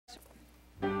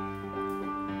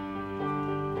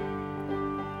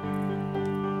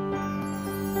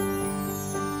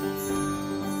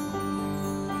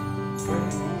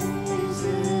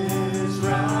Praises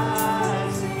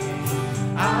rising,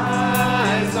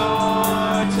 eyes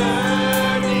are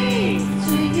turning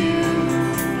to you.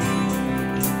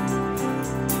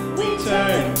 We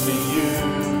turn to you.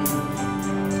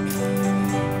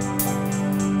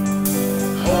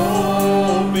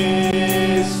 Hope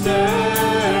is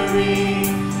stirring,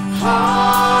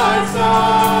 hearts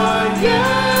are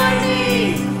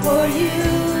yearning for you.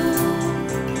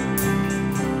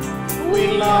 We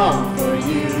long for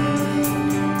you.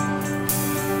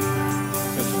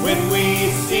 'Cause when we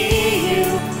see you,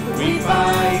 we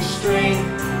find strength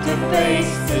to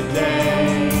face the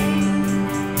day.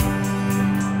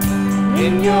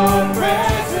 In your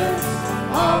presence,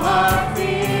 all our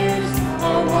fears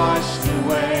are washed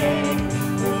away,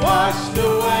 washed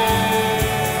away.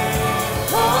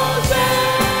 Hosanna,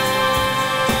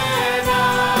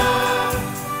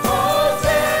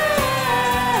 Hosanna,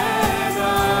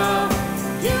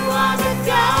 you are the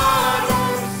God who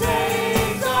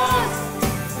saves us,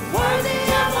 worthy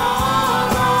of all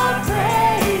our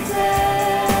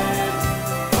praises.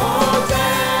 Hosanna,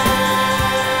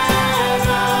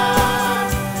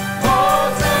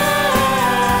 Hosanna,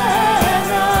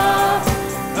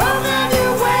 come and you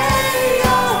way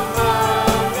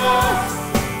among us.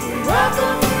 We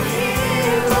welcome you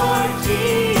here, Lord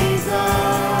Jesus.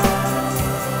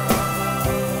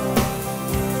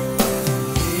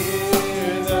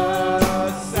 Hear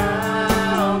the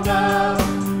sound of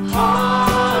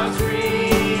hearts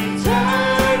returning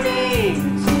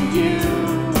to you.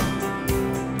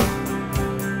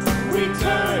 We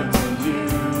turn to you.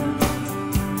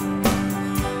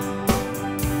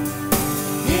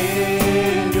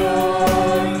 In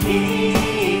your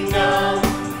kingdom,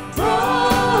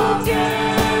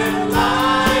 broken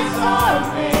lives are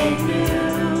made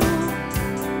new.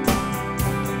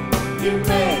 You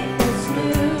make us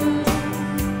new.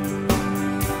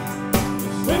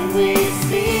 'Cause when we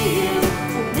see you,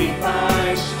 we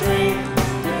find strength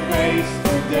to face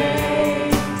the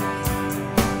day.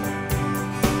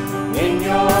 In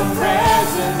your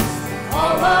presence,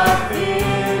 all our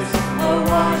fears are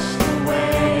washed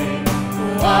away,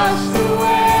 washed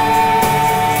away.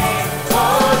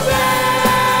 Hosanna,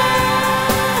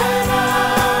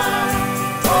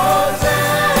 Hosanna,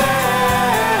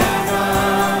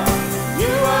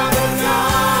 you are the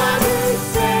God who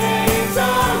saves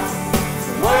us,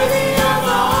 worthy of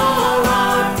all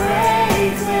our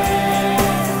praises.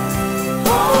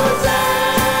 Hosanna,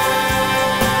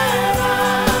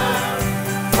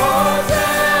 Hosanna,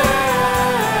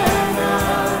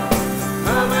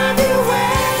 come and you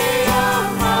way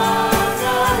among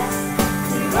us.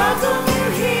 We welcome you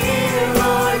here,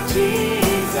 Lord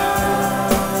Jesus.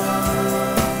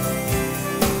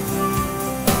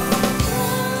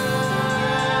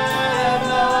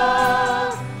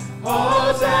 Hosanna,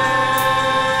 Hosanna,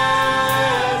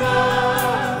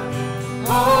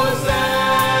 Hosanna,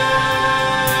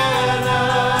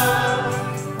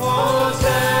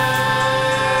 Hosanna.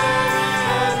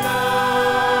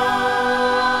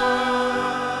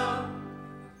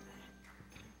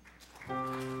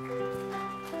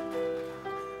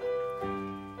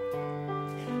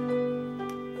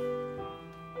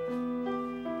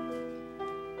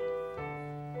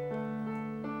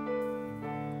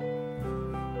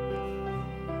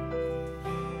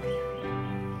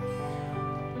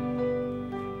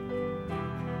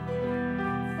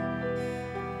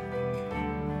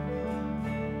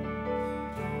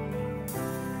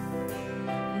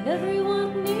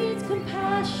 Everyone needs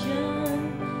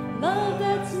compassion, love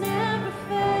that's never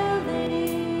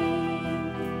failing.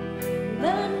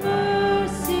 Let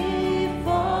mercy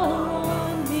fall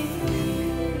on me.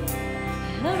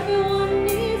 Everyone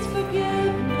needs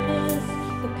forgiveness,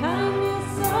 the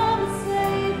kindness of a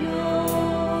Savior,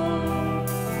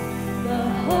 the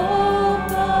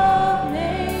hope of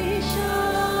nations.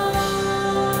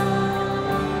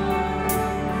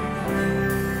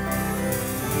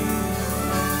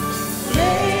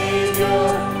 Savior,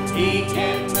 he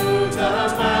can move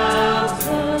the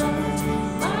mountains.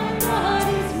 My God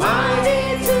is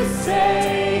Mighty to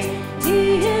save, He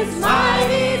is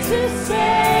mighty to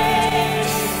save.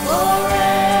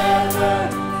 Forever,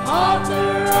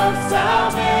 author of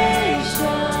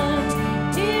salvation.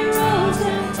 He rose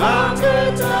and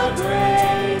Conquered the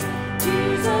grave.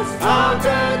 Jesus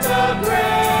Conquered the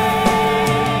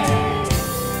grave.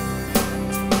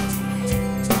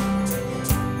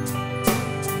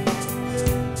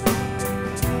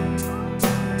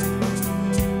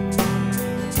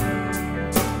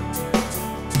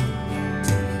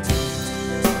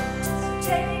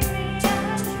 Take me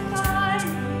and find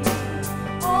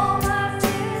me, all my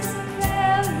fears are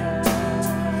failure.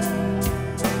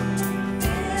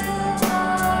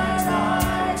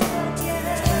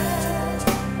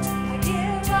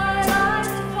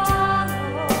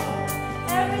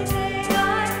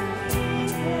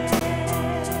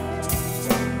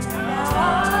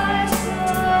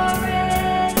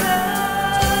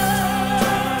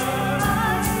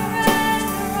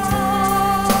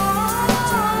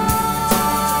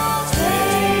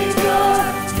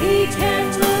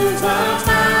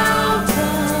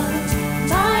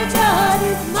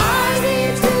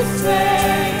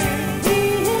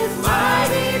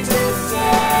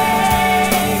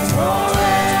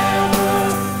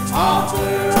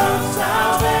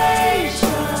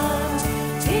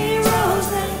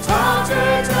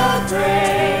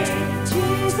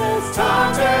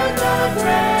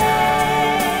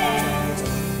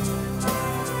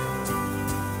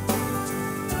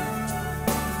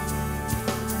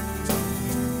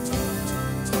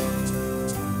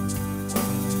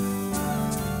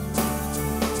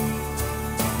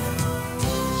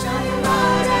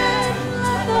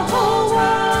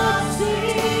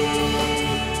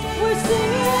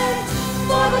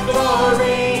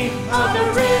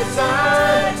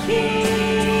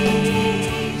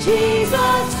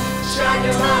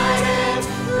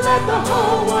 let the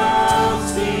whole world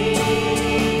see.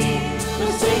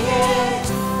 We're singing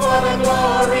for the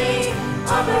glory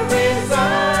of the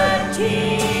risen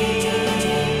King.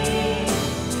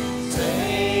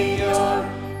 Savior,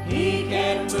 He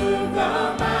can move the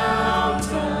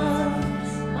mountains.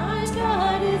 My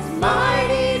God is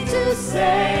Mighty to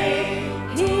save.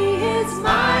 He is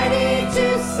Mighty to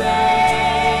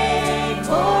save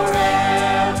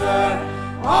forever.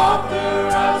 Author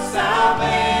of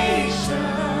salvation.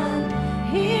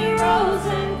 He rose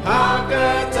and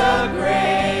Conquered the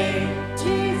grave.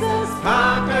 Jesus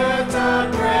Conquered the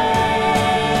grave.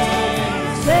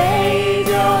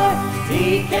 Savior, He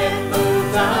can move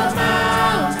the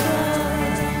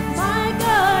mountains. My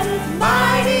God is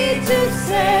Mighty to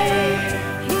save.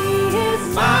 He is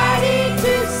Mighty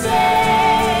to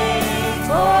save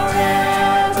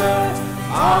forever.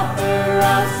 Author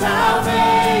of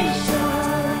salvation.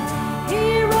 He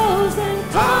rose and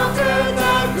Conquered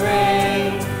the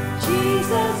grave.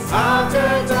 Jesus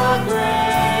Conquered the grave.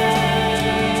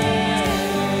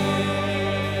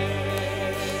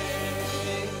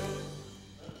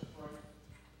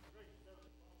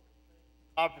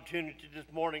 Opportunity this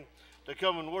morning to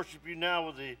come and worship you now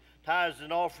with the tithes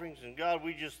and offerings. And God,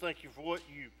 we just thank you for what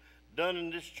you've done in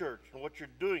this church and what you're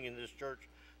doing in this church,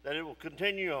 that it will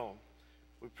continue on.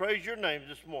 We praise your name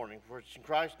this morning, for it's in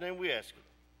Christ's name we ask it.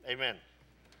 Amen.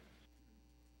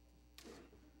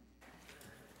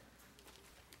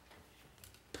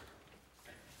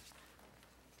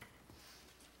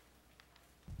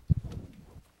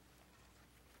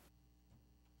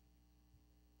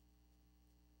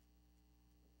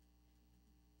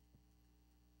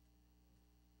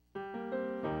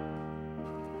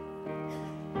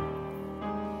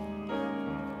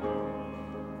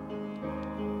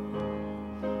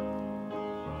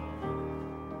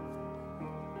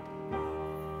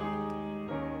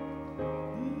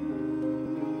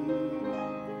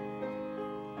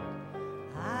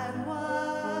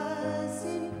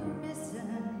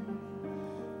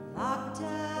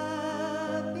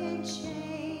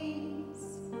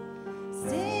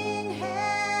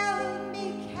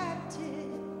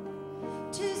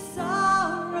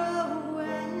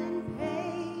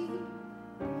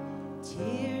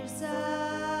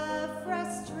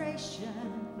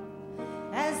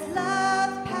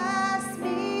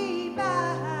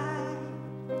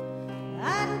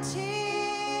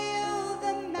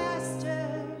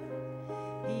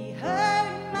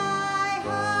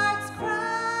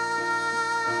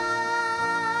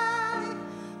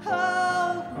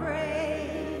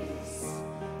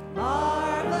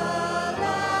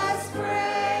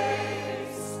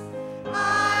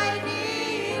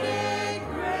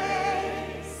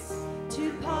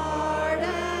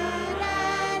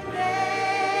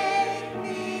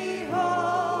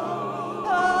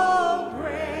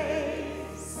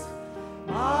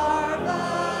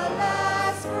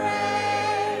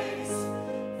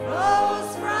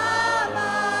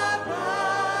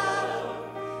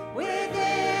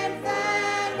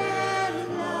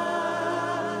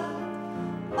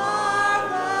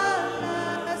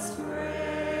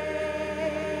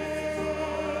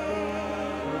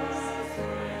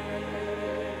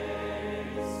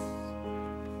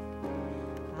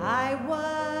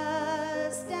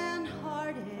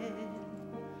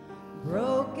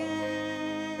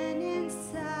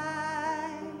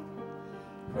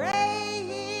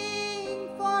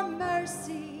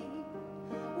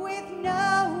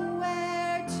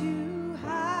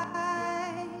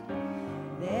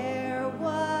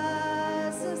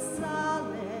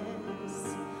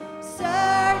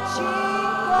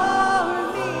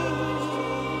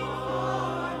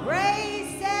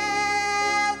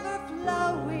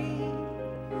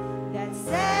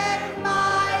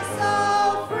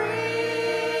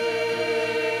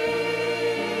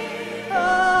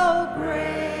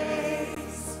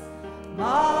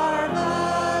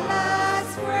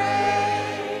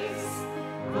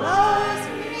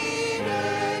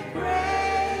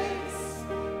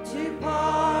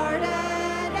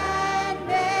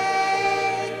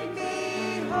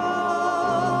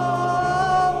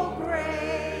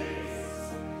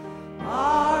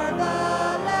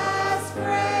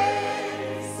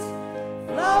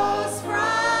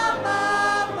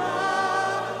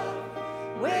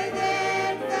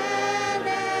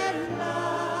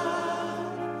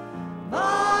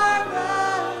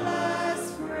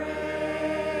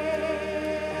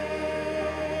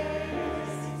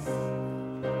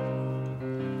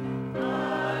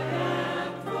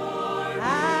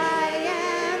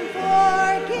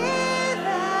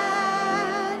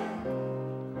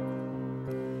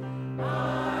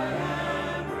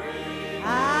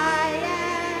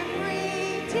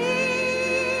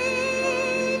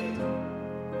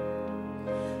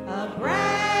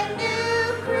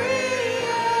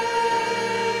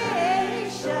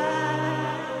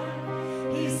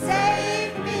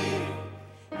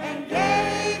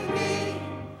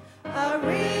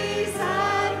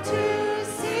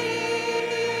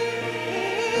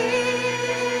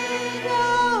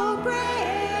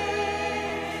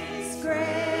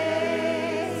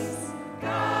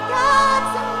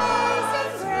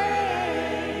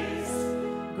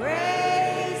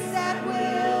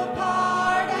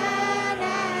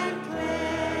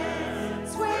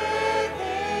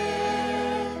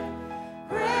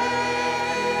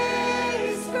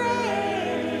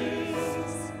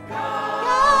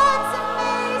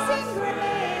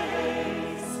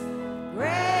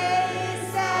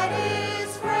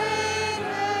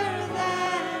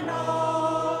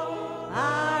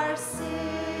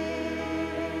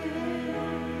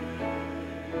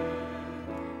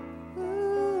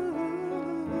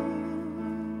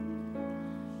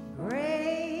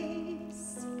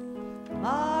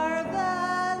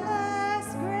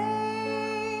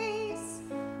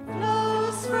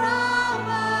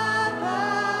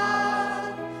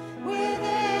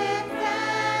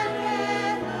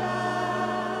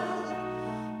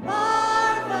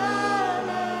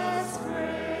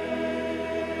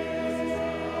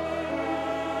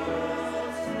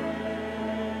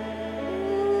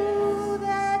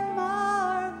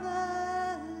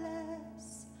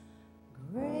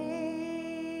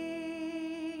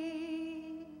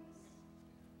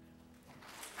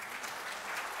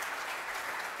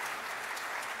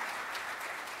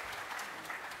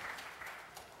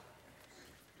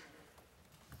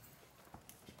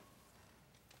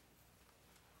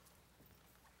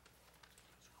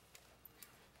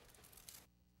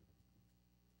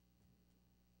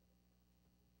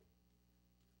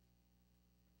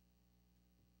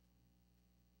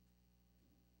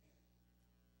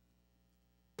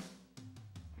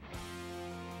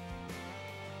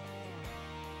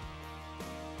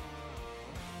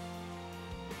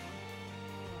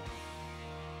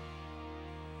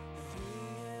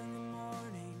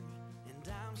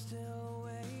 I'm still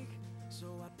awake, so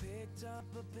I picked up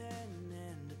a pen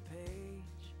and a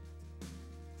page,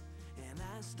 and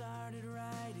I started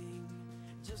writing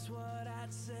just what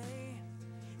I'd say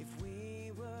if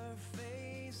we were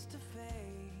face to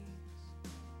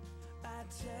face. I'd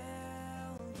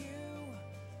tell you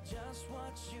just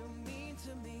what you mean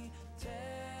to me,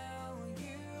 tell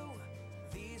you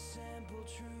these simple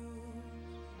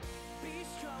truths. Be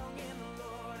strong in the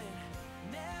Lord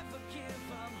and never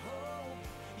give up hope.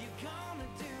 You're gonna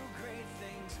do great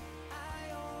things,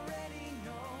 I already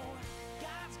know.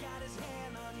 God's got his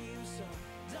hand on you, so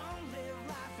don't live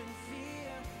life in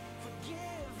fear.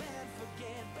 Forgive and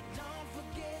forget, but don't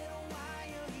forget why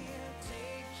you're here.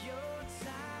 Take your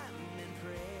time and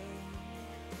pray.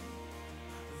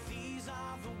 These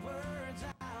are the words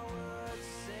I would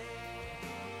say.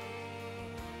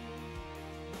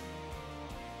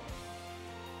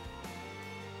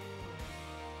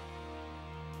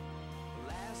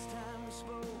 Last time we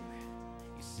spoke,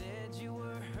 you said you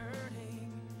were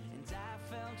hurting, and I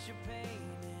felt your pain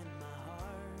in my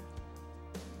heart.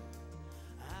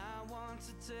 I want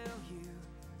to tell you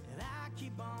that I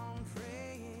keep on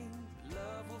praying,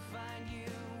 love will find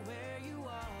you where you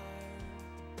are.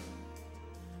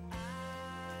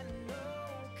 I know,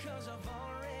 'cause I've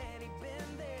already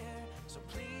been there, so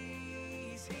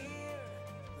please hear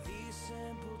these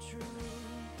simple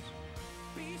truths.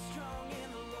 Be strong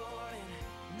in the Lord and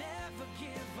never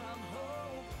give up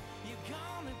hope. You're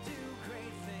gonna do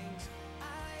great things,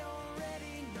 I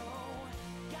already know.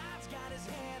 God's got his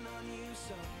hand on you,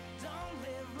 so don't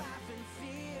live life in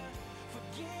fear.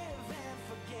 Forgive and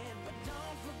forget, but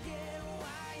don't forget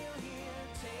why you're here.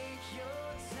 Take your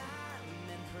time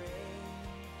and pray.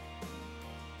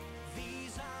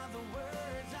 These are the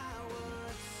words I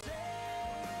would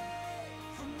say.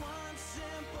 From one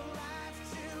simple life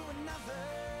to another,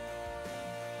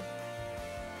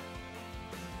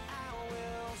 I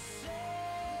will say,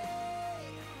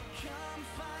 come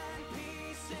find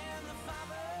peace in the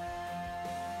Father.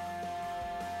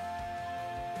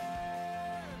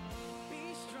 Be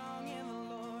strong in the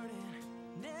Lord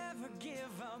and never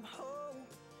give up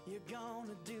hope. You're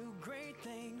gonna do great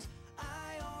things,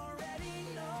 I already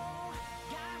know.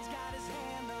 God's got his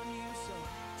hand on you, so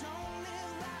don't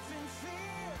live life in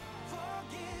fear.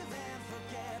 Forgive and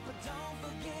forget, but don't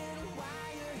forget why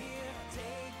you're here.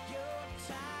 Take your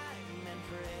time and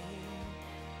pray.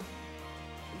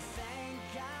 And thank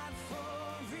God for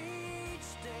each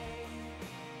day.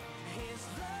 His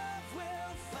love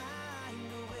will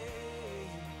find a way.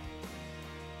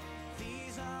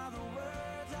 These are the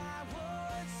words I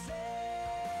would say.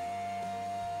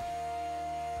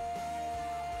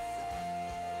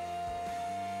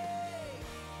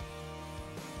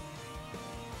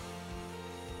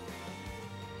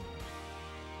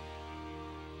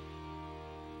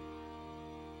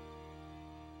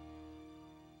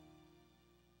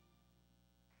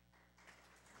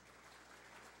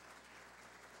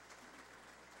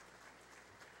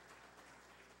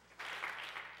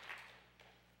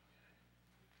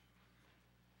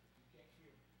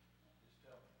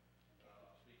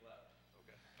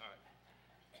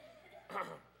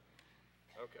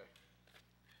 Okay.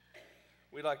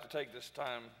 We'd like to take this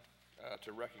time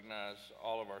to recognize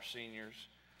all of our seniors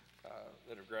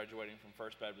that are graduating from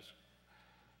First Baptist,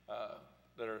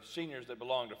 that are seniors that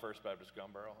belong to First Baptist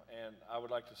Gumboro. And I would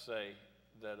like to say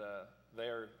that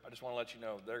I just want to let you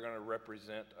know, they're going to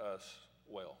represent us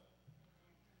well.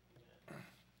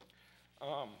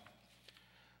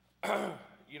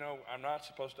 You know, I'm not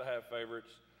supposed to have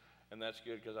favorites, and that's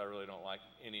good because I really don't like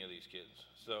any of these kids.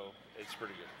 So it's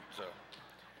pretty good. So,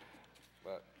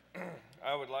 but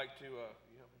I would like to. All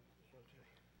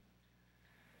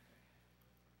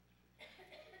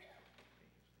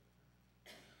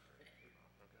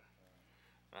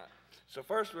right. So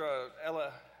first,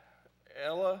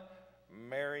 Ella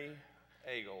Mary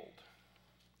Agold.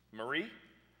 Marie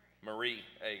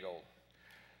Agold.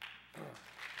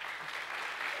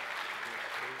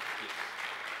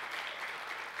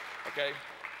 Okay,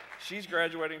 she's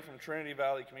graduating from Trinity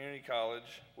Valley Community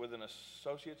College with an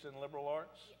associate's in liberal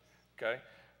arts. Okay,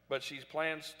 but she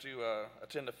plans to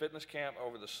attend a fitness camp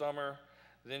over the summer.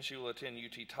 Then she will attend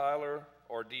UT Tyler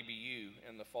or DBU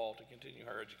in the fall to continue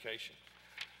her education.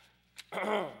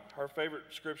 Her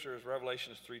favorite scripture is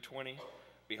Revelations 3:20.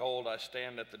 Behold, I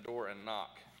stand at the door and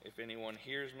knock. If anyone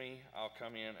hears me, I'll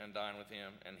come in and dine with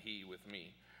him, and he with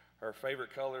me. Her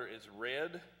favorite color is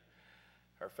red.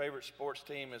 Her favorite sports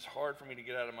team is hard for me to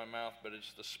get out of my mouth, but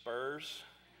it's the Spurs.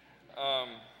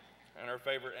 And her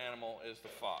favorite animal is the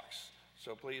fox.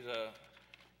 So please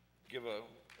give a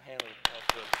hand of applause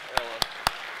to Ella.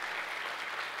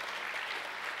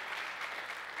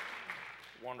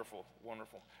 wonderful,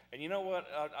 wonderful. And you know what?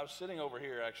 I was sitting over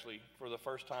here actually for the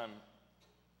first time,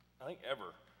 I think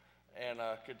ever, and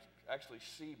could actually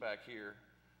see back here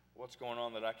what's going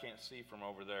on that I can't see from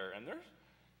over there. And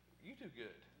you do good.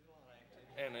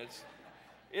 And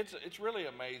it's really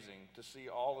amazing to see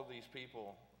all of these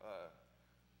people.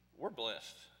 We're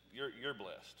blessed. You're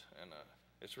blessed, and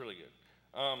it's really good.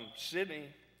 Sydney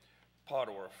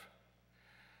Podorf.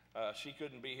 She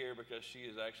couldn't be here because she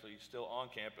is actually still on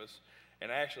campus.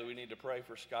 And actually, we need to pray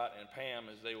for Scott and Pam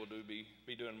as they will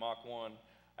be doing Mach 1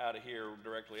 out of here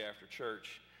directly after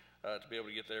church to be able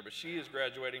to get there. But she is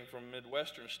graduating from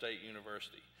Midwestern State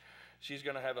University. She's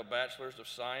going to have a Bachelor's of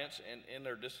Science in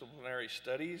Interdisciplinary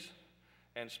Studies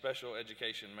and Special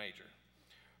Education major.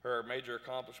 Her major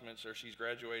accomplishments are she's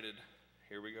graduated,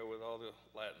 here we go with all the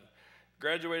Latin,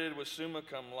 graduated with summa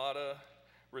cum laude,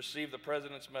 received the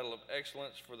President's Medal of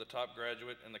Excellence for the top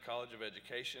graduate in the College of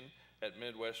Education at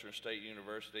Midwestern State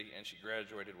University, and she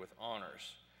graduated with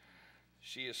honors.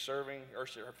 She is serving, or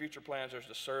her future plans are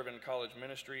to serve in college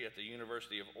ministry at the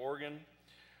University of Oregon.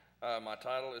 My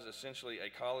title is essentially a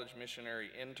college missionary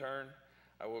intern.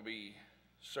 I will be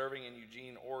serving in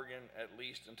Eugene, Oregon at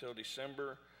least until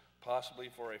December, possibly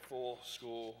for a full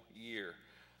school year.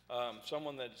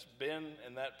 Someone that's been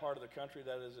in that part of the country,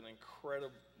 that is an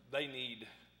incredible, they need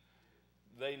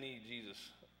Jesus.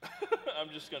 I'm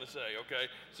just going to say, okay?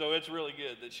 So it's really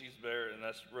good that she's there, and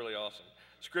that's really awesome.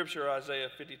 Scripture, Isaiah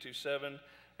 52:7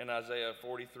 and Isaiah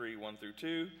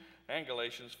 43:1-2, and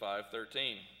Galatians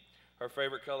 5:13. Her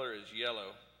favorite color is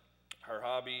yellow. Her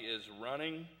hobby is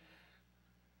running,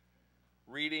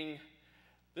 reading.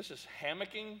 This is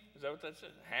hammocking. Is that what that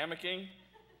says? Hammocking?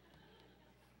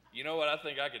 You know what? I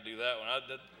think I could do that one. I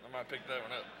might pick that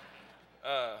one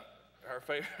up.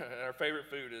 Her favorite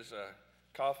food is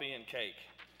coffee and cake.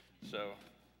 So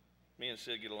me and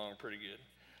Sid get along pretty good.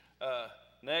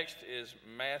 Next is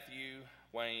Matthew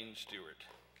Wayne Stewart.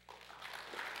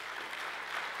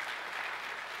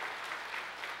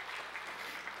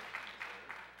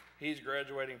 He's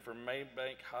graduating from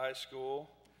Maybank High School,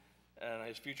 and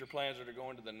his future plans are to go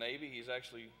into the Navy. He's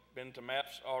actually been to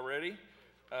MAPS already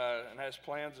and has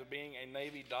plans of being a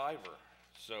Navy diver.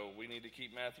 So we need to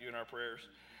keep Matthew in our prayers.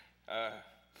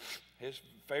 His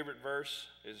favorite verse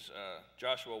is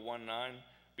Joshua 1:9,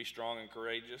 be strong and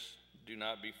courageous. Do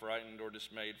not be frightened or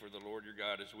dismayed, for the Lord your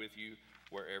God is with you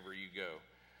wherever you go.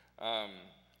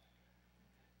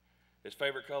 His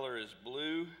favorite color is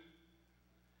blue.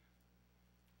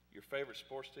 Your favorite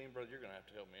sports team, brother, you're going to have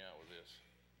to help me out with this.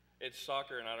 It's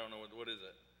soccer, and I don't know what is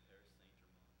it?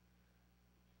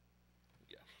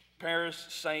 Yeah. Paris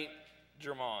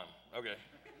Saint-Germain. Okay.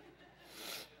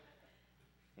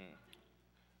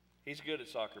 He's good at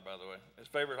soccer, by the way. His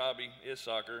favorite hobby is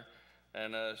soccer,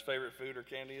 and his favorite food or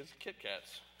candy is Kit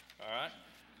Kats. All right?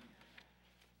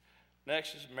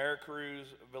 Next is Maricruz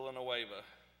Villanueva.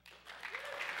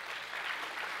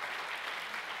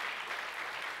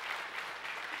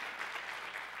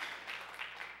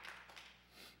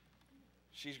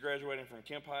 She's graduating from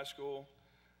Kemp High School.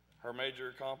 Her major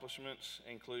accomplishments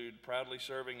include proudly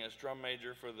serving as drum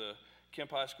major for the Kemp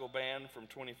High School band from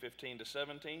 2015 to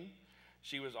 17.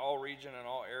 She was all region and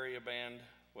all area band.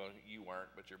 Well, you weren't,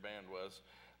 but your band was.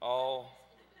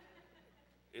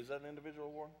 Is that an individual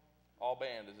award? All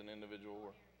band is an individual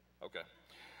award. Okay.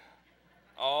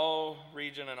 All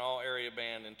region and all area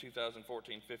band in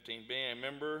 2014-15. Being a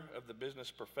member of the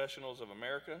Business Professionals of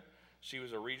America, she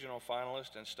was a regional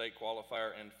finalist and state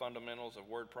qualifier in fundamentals of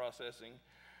word processing.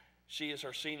 She is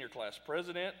her senior class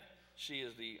president. She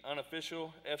is the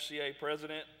unofficial FCA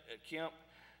president at Kemp.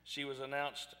 She was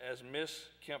announced as Miss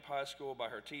Kemp High School by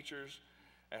her teachers.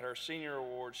 At her senior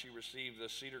award, she received the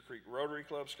Cedar Creek Rotary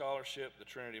Club Scholarship, the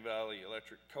Trinity Valley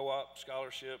Electric Co-op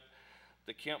Scholarship,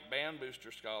 the Kemp Band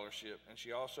Booster Scholarship, and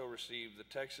she also received the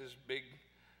Texas Big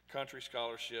Country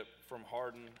Scholarship from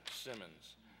Hardin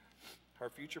Simmons. Her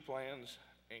future plans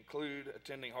include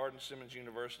attending Hardin Simmons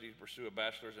University to pursue a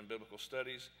bachelor's in biblical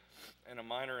studies and a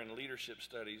minor in leadership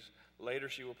studies. Later,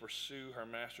 she will pursue her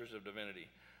master's of divinity.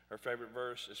 Her favorite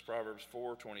verse is Proverbs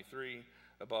 4:23.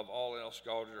 Above all else,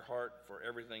 guard your heart, for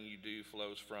everything you do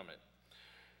flows from it.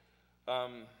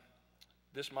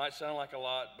 This might sound like a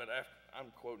lot, but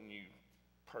I'm quoting you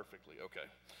perfectly, okay.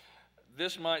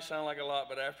 This might sound like a lot,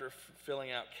 but after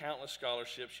filling out countless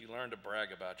scholarships, you learn to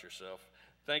brag about yourself.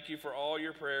 Thank you for all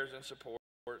your prayers and support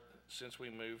since we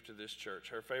moved to this church.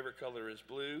 Her favorite color is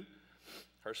blue.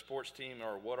 Her sports team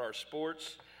are What Are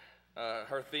Sports.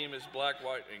 Her theme is black,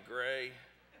 white, and gray.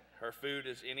 Her food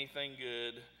is anything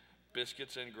good,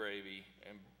 biscuits and gravy,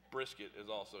 and brisket is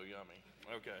also yummy.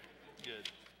 Okay, good.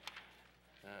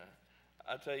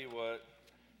 I tell you what,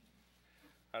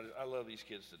 I love these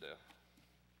kids to death.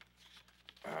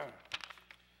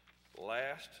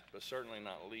 Last, but certainly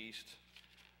not least,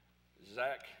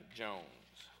 Zach Jones.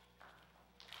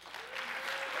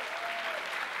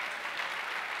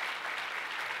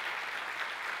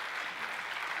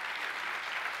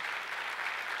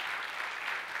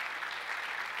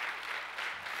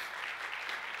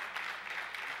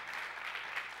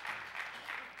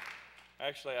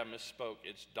 Actually, I misspoke.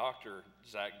 It's Dr.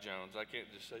 Zach Jones. I can't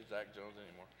just say Zach Jones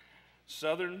anymore.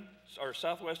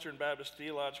 Southwestern Baptist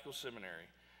Theological Seminary.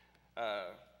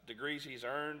 Degrees he's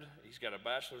earned. He's got a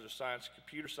Bachelor's of Science,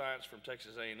 Computer Science from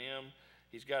Texas A&M.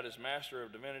 He's got his Master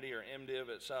of Divinity or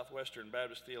MDiv at Southwestern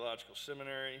Baptist Theological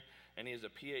Seminary, and he has a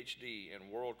PhD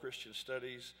in World Christian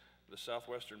Studies, the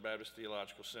Southwestern Baptist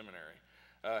Theological Seminary.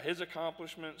 His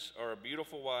accomplishments are a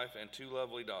beautiful wife and 2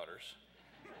 lovely daughters.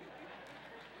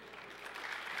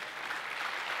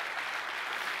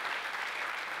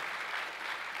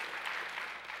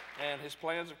 And his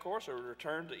plans, of course, are to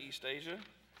return to East Asia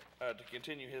to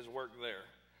continue his work there.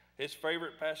 His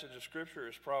favorite passage of Scripture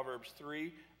is Proverbs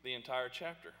 3, the entire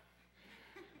chapter.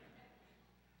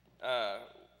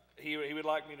 He would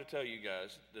like me to tell you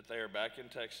guys that they are back in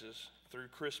Texas through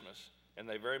Christmas, and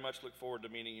they very much look forward to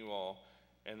meeting you all,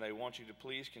 and they want you to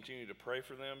please continue to pray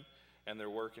for them and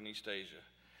their work in East Asia.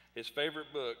 His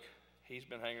favorite book, he's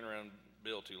been hanging around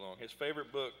Bill too long, his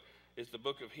favorite book is the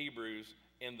book of Hebrews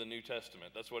in the New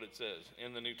Testament. That's what it says,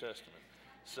 in the New Testament.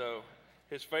 So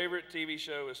his favorite TV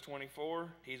show is 24.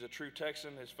 He's a true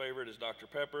Texan. His favorite is Dr.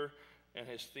 Pepper, and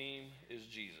his theme is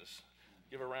Jesus.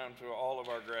 Give a round to all of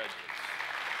our graduates.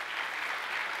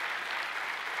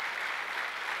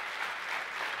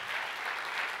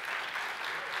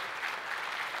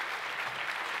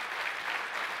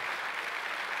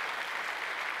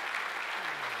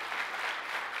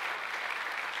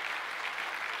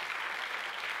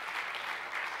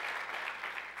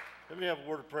 Let me have a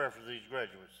word of prayer for these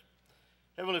graduates.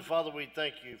 Heavenly Father, we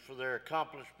thank you for their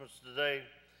accomplishments today.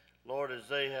 Lord, as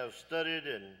they have studied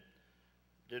and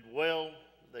did well,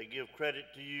 they give credit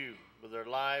to you for their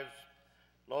lives.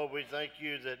 Lord, we thank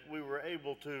you that we were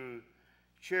able to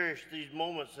cherish these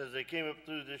moments as they came up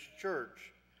through this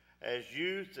church as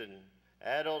youth and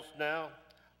adults now.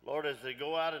 Lord, as they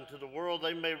go out into the world,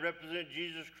 they may represent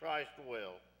Jesus Christ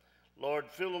well. Lord,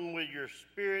 fill them with your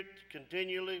Spirit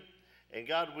continually. And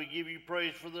God, we give you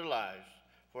praise for their lives.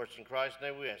 For it's in Christ's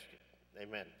name we ask it.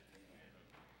 Amen.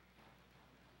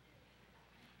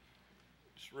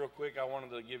 Just real quick, I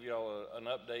wanted to give y'all an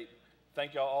update.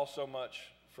 Thank y'all all so much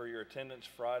for your attendance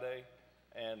Friday.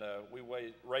 And we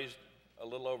raised a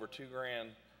little over $2,000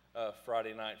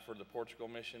 Friday night for the Portugal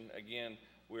mission. Again,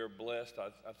 we are blessed.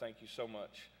 I thank you so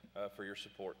much for your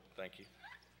support. Thank you.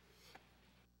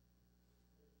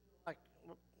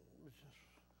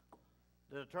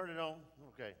 Did I turn it on?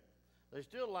 Okay. They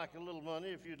still like a little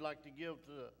money if you'd like to give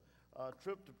to the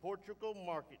trip to Portugal,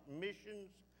 mark it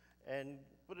missions, and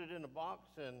put it in a box,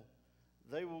 and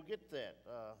they will get that.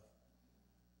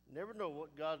 Never know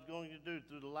what God's going to do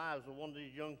through the lives of one of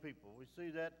these young people. We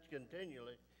see that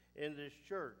continually in this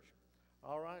church.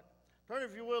 All right? Turn,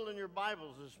 if you will, in your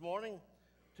Bibles this morning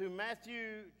to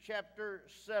Matthew chapter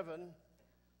 7,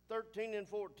 13 and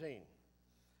 14.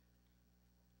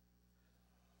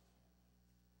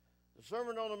 The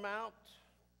Sermon on the Mount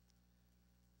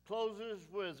closes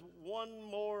with one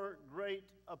more great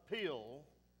appeal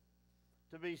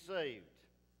to be saved.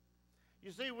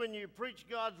 You see, when you preach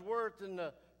God's word and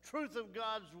the truth of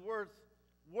God's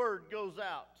word goes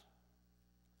out,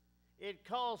 it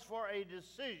calls for a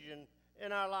decision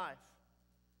in our life.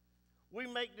 We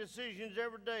make decisions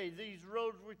every day. These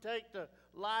roads we take, the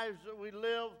lives that we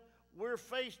live, we're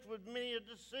faced with many a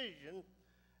decision.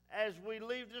 As we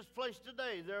leave this place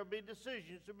today, there will be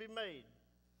decisions to be made.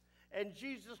 And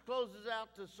Jesus closes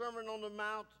out the Sermon on the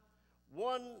Mount,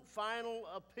 one final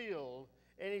appeal,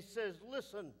 and he says,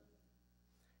 listen.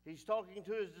 He's talking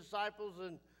to his disciples,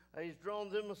 and he's drawn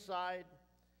them aside,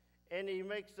 and he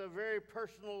makes a very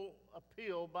personal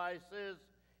appeal by, he says,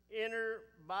 enter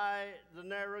by the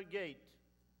narrow gate.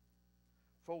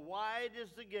 For wide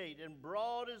is the gate, and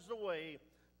broad is the way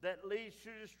that leads to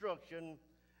destruction,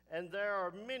 and there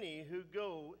are many who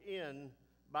go in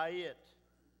by it.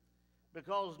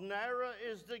 Because narrow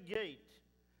is the gate,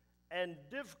 and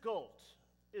difficult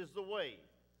is the way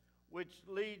which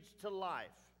leads to life,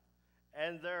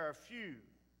 and there are few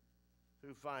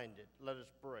who find it. Let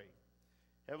us pray.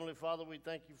 Heavenly Father, we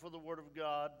thank you for the Word of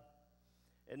God,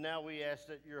 and now we ask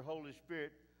that your Holy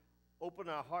Spirit open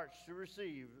our hearts to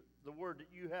receive the Word that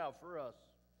you have for us.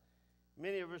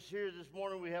 Many of us here this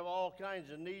morning, we have all kinds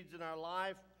of needs in our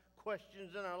life,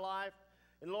 questions in our life.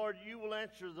 And Lord, you will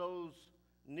answer those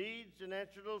needs and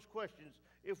answer those questions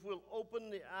if we'll open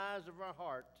the eyes of our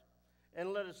heart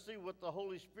and let us see what the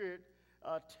Holy Spirit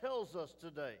tells us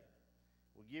today.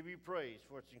 We give you praise,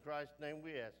 for it's in Christ's name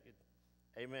we ask it.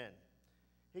 Amen.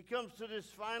 He comes to this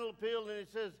final appeal and he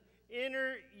says,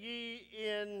 enter ye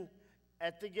in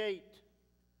at the gate.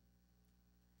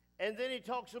 And then he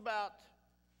talks about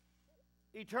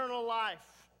eternal life.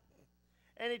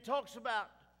 And he talks about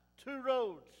two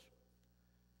roads,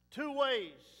 two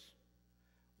ways.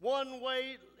 One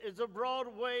way is a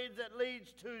broad way that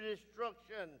leads to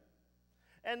destruction.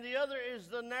 And the other is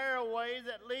the narrow way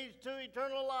that leads to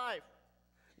eternal life.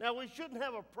 Now, we shouldn't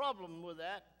have a problem with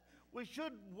that. We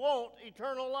should want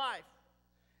eternal life.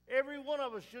 Every one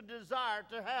of us should desire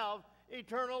to have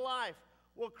eternal life.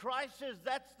 Well, Christ says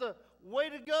that's the way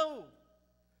to go.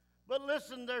 But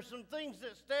listen, there's some things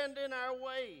that stand in our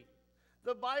way.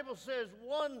 The Bible says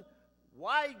one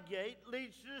wide gate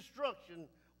leads to destruction,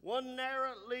 one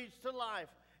narrow leads to life.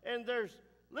 And there's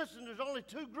only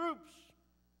two groups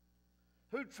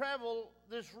who travel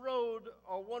this road,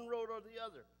 or one road or the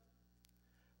other.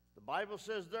 The Bible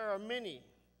says there are many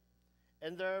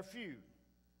and there are few.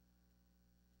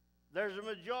 There's a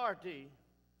majority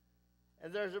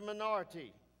and there's a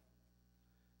minority.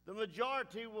 The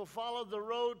majority will follow the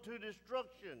road to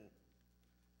destruction.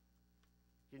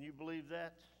 Can you believe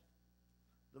that?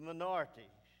 The minority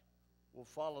will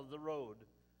follow the road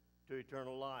to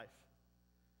eternal life.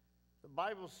 The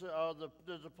Bible says,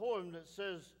 there's a poem that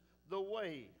says, the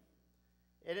way.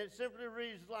 And it simply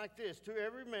reads like this: to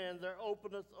every man there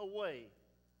openeth a way,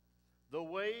 the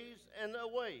ways and a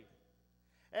way.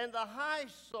 And the high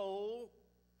soul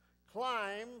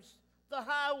climbs the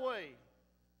highway,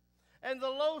 and the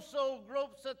low soul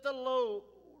gropes at the low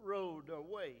road or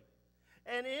way.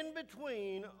 And in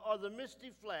between are the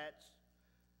misty flats,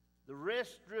 the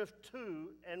rest drift to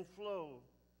and flow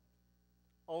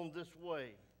on this way,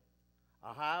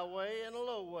 a highway and a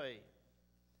low way.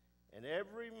 And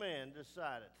every man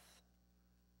decideth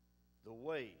the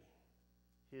way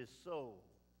his soul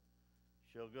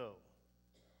shall go.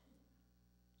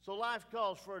 So life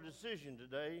calls for a decision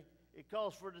today. It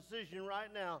calls for a decision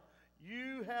right now.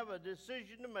 You have a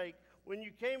decision to make. When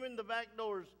you came in the back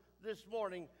doors this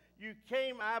morning, you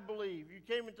came, I believe, you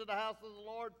came into the house of the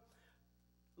Lord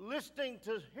listening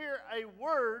to hear a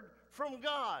word from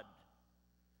God.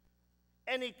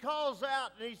 And he calls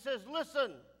out and he says,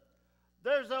 listen,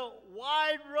 there's a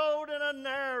wide road and a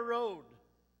narrow road.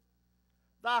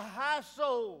 The high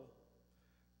soul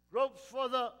gropes for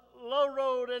the low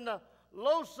road, and the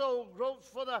low soul gropes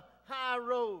for the high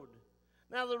road.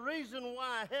 Now, the reason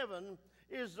why heaven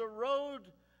is the road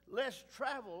less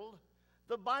traveled,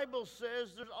 the Bible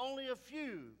says there's only a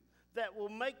few that will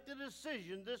make the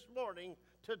decision this morning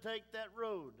to take that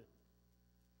road.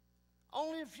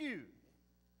 Only a few.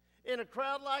 In a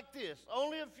crowd like this,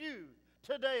 only a few.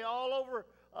 Today, all over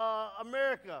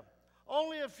America,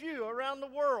 only a few around the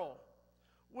world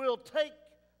will take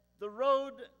the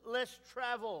road less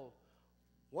traveled.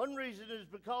 One reason is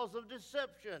because of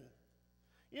deception.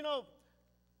 You know,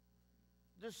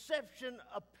 deception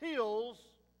appeals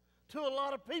to a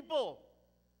lot of people.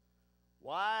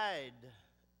 Wide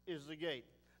is the gate.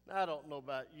 Now, I don't know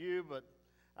about you, but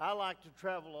I like to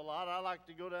travel a lot. I like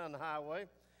to go down the highway.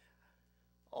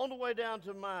 On the way down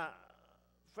to my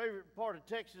favorite part of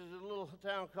Texas is a little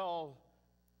town called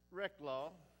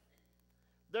Reclaw.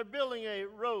 They're building a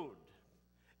road.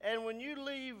 And when you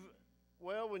leave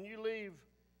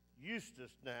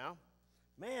Eustis now,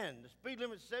 man, the speed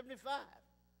limit's 75.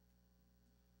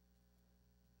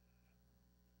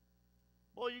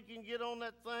 Boy, you can get on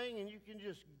that thing and you can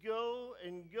just go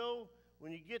and go.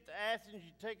 When you get to Athens,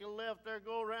 you take a left there,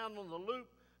 go around on the loop.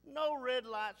 No red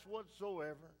lights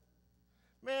whatsoever.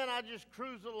 Man, I just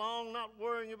cruise along, not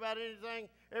worrying about anything.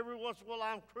 Every once in a while,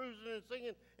 I'm cruising and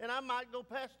singing, and I might go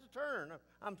past the turn.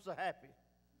 I'm so happy.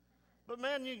 But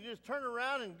man, you can just turn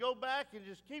around and go back and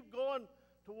just keep going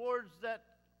towards that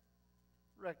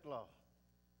Reclaw.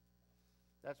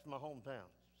 That's my hometown.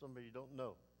 Some of you don't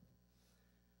know.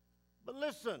 But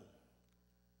listen,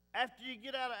 after you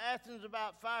get out of Athens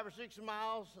about 5 or 6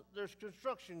 miles, there's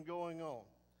construction going on.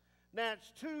 Now,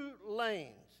 it's 2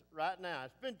 lanes right now.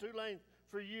 It's been 2 lanes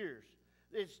for years.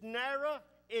 It's narrow,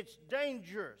 it's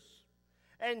dangerous,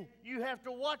 and you have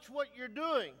to watch what you're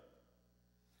doing.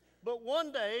 But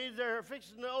one day, they're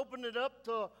fixing to open it up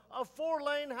to a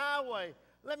 4-lane highway.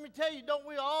 Let me tell you, don't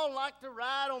we all like to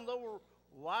ride on the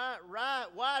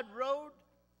wide road?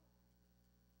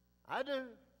 I do.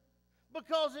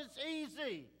 Because it's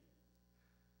easy.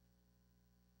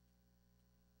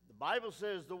 The Bible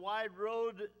says the wide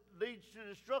road leads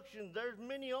to destruction. There's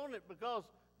many on it because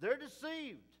they're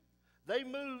deceived. They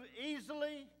move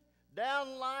easily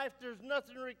down life. There's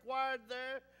nothing required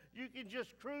there. You can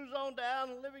just cruise on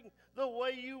down living the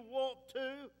way you want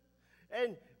to.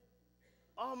 And,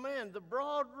 oh man, the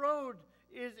broad road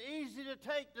is easy to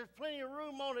take. There's plenty of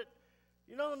room on it.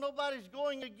 You know, nobody's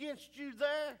going against you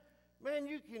there. Man,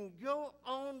 you can go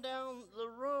on down the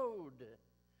road.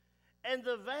 And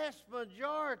the vast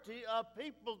majority of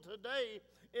people today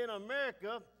in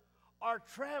America are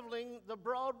traveling the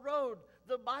broad road.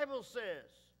 The Bible says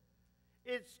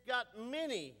it's got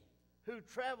many who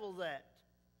travel that.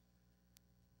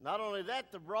 Not only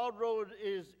that, the broad road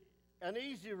is an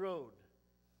easy road.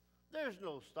 There's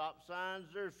no stop signs.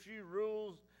 There's few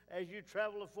rules as you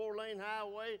travel a 4-lane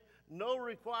highway. No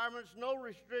requirements, no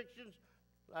restrictions.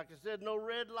 Like I said, no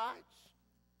red lights.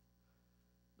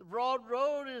 The broad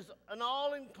road is an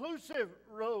all-inclusive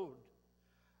road.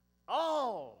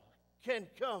 All can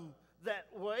come that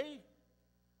way.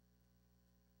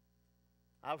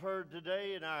 I've heard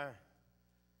today in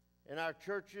our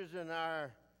churches, in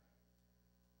our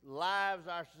lives,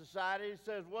 our society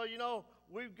says, well, you know,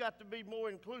 we've got to be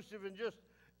more inclusive and just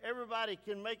everybody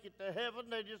can make it to heaven.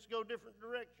 They just go different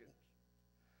directions.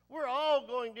 We're all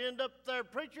going to end up there,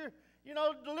 preacher. You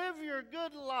know, live your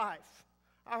good life.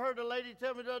 I heard a lady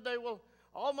tell me the other day, well,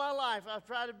 all my life I've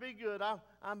tried to be good.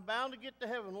 I'm bound to get to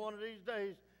heaven one of these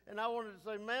days. And I wanted to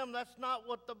say, ma'am, that's not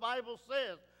what the Bible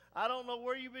says. I don't know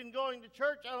where you've been going to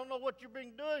church. I don't know what you've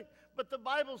been doing. But the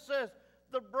Bible says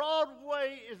the broad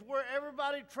way is where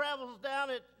everybody travels down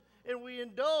it and we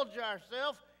indulge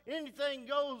ourselves. Anything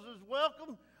goes is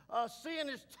welcome. Sin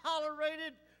is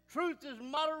tolerated. Truth is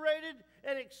moderated.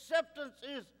 And acceptance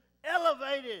is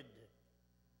elevated.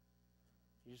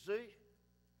 You see?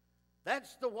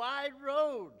 That's the wide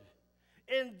road.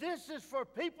 And this is for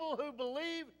people who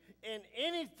believe in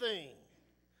anything.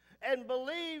 And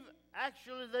believe,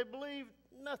 actually, they believe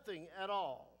nothing at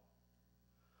all.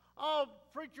 Oh,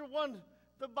 preacher,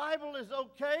 the Bible is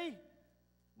okay,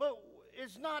 but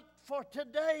it's not for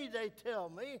today, they tell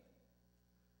me.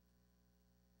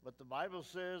 But the Bible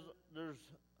says there's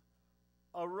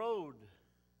a road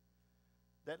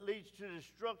that leads to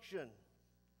destruction.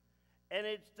 And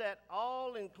it's that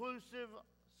all-inclusive,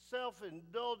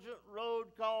 self-indulgent road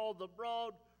called the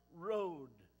broad road.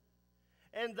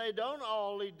 And they don't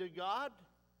all lead to God.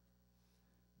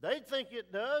 They think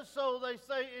it does, so they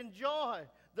say enjoy.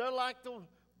 They're like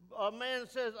a man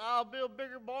says, I'll build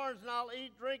bigger barns and I'll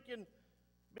eat, drink, and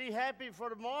be happy for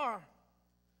tomorrow.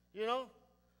 You know?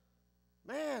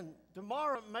 Man,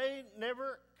 tomorrow may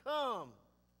never come.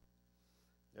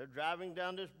 They're driving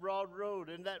down this broad road,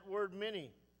 and that word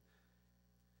many,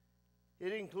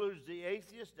 it includes the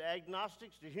atheists, the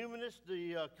agnostics, the humanists,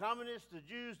 the communists, the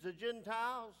Jews, the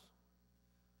Gentiles,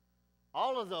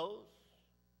 all of those.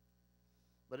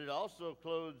 But it also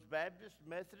includes Baptists,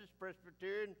 Methodists,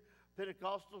 Presbyterian,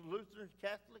 Pentecostals, Lutherans,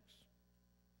 Catholics.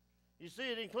 You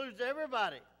see, it includes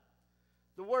everybody.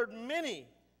 The word many.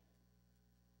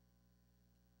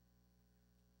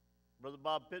 Brother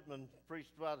Bob Pittman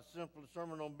preached about the simplest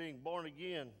sermon on being born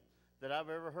again that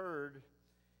I've ever heard.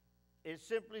 It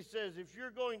simply says, if you're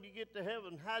going to get to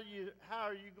heaven, how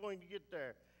are you going to get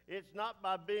there? It's not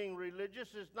by being religious.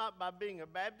 It's not by being a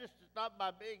Baptist. It's not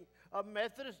by being a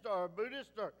Methodist or a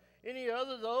Buddhist or any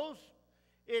other of those.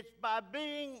 It's by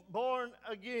being born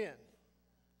again.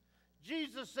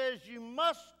 Jesus says you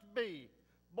must be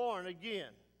born again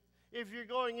if you're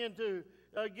going into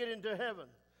get into heaven.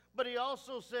 But he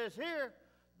also says here,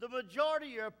 the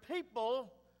majority of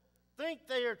people think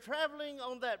they are traveling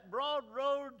on that broad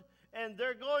road and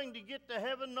they're going to get to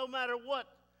heaven no matter what.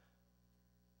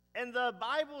 And the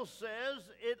Bible says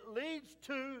it leads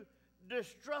to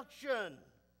destruction.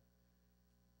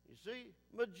 You see,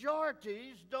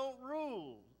 majorities don't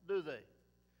rule, do they?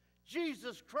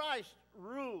 Jesus Christ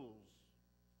rules.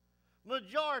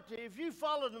 Majority, if you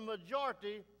follow the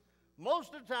majority,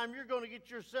 most of the time you're going to get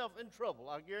yourself in trouble,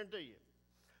 I guarantee you.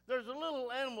 There's a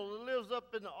little animal that lives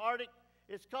up in the Arctic.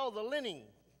 It's called the linning.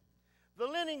 The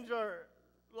linnings are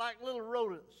like little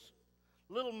rodents,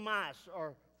 little mice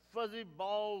or fuzzy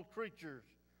bald creatures,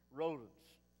 rodents.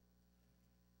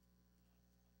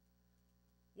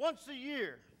 Once a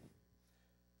year,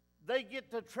 they get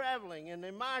to traveling and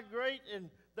they migrate and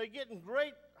they get in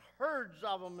great herds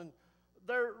of them and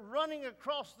they're running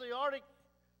across the Arctic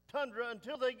tundra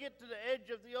until they get to the edge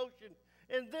of the ocean,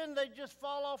 and then they just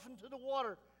fall off into the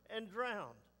water and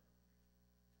drown.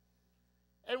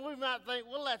 And we might think,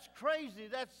 well, that's crazy,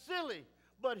 that's silly.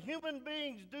 But human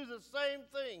beings do the same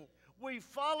thing. We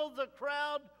follow the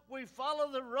crowd, we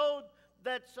follow the road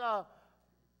that's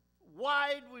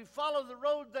wide. We follow the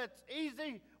road that's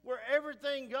easy, where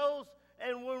everything goes.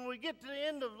 And when we get to the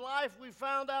end of life, we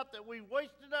found out that we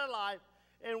wasted our life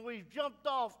and we've jumped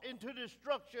off into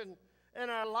destruction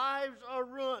and our lives are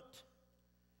ruined.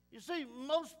 You see,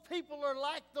 most people are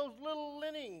like those little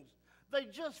lemmings. They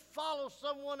just follow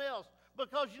someone else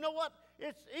because you know what?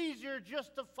 It's easier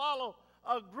just to follow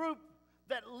a group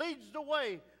that leads the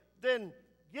way than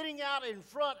getting out in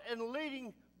front and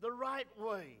leading the right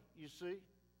way, you see.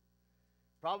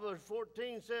 Proverbs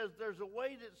 14 says there's a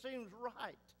way that seems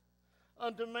right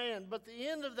unto man, but the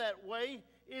end of that way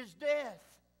is death.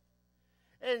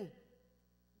 And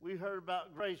we heard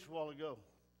about grace a while ago.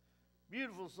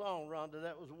 Beautiful song, Rhonda.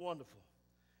 That was wonderful.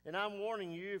 And I'm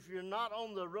warning you, if you're not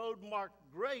on the road marked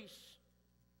grace,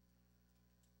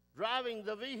 driving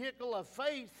the vehicle of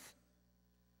faith,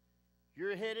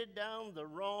 you're headed down the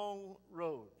wrong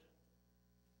road.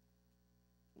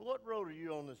 What road are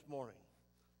you on this morning?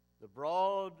 The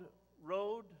broad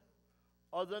road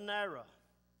or the narrow?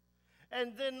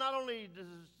 And then not only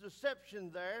does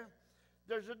deception there,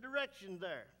 there's a direction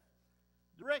there.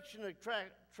 Direction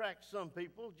attracts some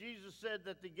people. Jesus said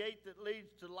that the gate that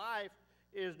leads to life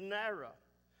is narrow.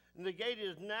 And the gate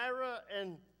is narrow,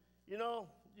 and, you know,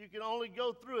 you can only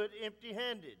go through it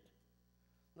empty-handed.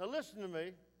 Now listen to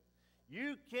me.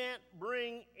 You can't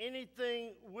bring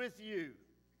anything with you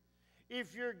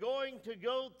if you're going to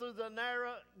go through the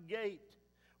narrow gate.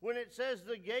 When it says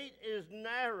the gate is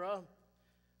narrow,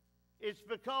 it's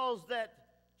because that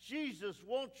Jesus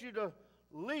wants you to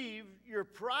leave your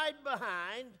pride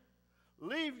behind,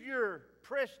 leave your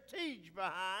prestige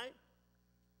behind,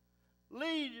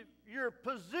 leave your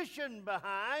position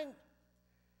behind.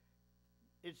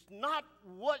 It's not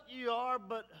what you are,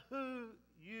 but who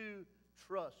you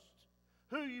trust,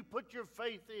 who you put your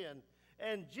faith in.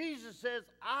 And Jesus says,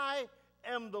 I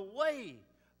am the way,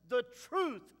 the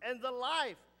truth, and the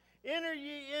life. Enter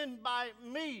ye in by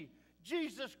me.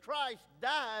 Jesus Christ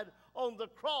died on the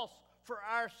cross for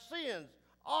our sins.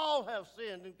 All have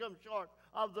sinned and come short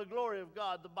of the glory of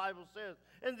God, the Bible says.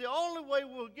 And the only way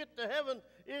we'll get to heaven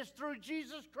is through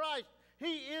Jesus Christ.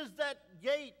 He is that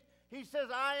gate. He says,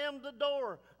 I am the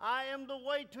door. I am the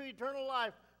way to eternal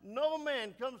life. No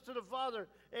man comes to the Father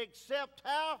except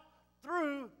how?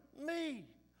 Through me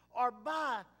or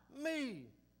by me.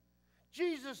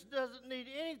 Jesus doesn't need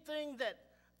anything that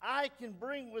I can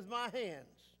bring with my hands.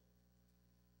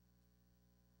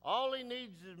 All he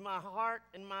needs is my heart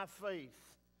and my faith.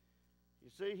 You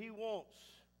see, he wants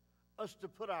us to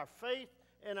put our faith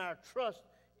and our trust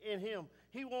in him.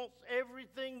 He wants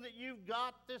everything that you've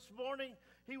got this morning.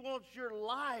 He wants your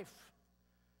life,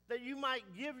 that you might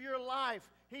give your life.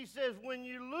 He says, when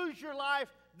you lose your life,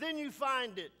 then you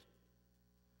find it.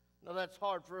 Now, that's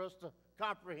hard for us to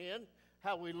comprehend,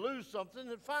 how we lose something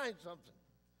and find something.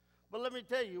 But let me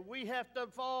tell you, we have to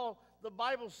fall, the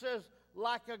Bible says,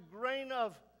 like a grain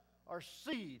of or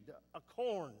seed, a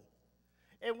corn.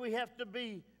 And we have to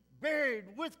be buried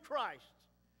with Christ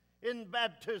in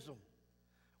baptism.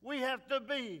 We have to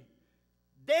be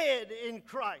dead in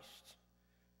Christ.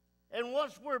 And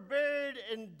once we're buried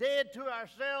and dead to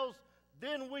ourselves,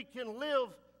 then we can live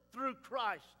through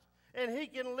Christ. And he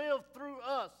can live through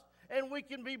us. And we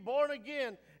can be born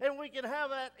again. And we can have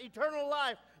that eternal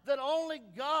life that only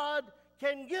God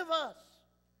can give us.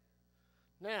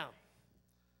 Now,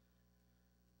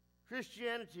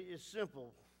 Christianity is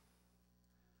simple,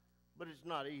 but it's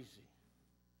not easy.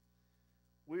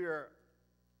 We are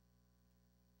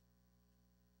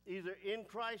either in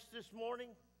Christ this morning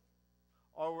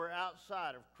or we're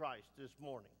outside of Christ this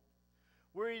morning.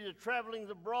 We're either traveling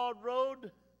the broad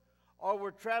road or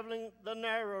we're traveling the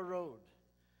narrow road.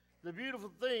 The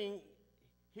beautiful thing,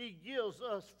 he gives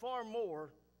us far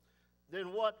more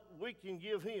than what we can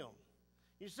give him.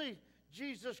 You see,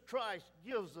 Jesus Christ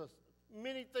gives us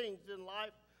many things in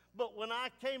life, but when I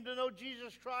came to know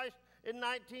Jesus Christ in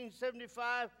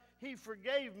 1975, he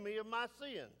forgave me of my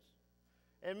sins.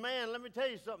 And man, let me tell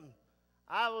you something.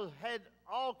 I had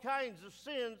all kinds of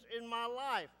sins in my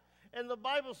life. And the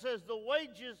Bible says the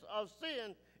wages of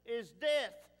sin is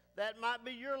death. That might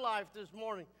be your life this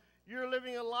morning. You're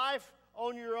living a life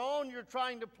on your own. You're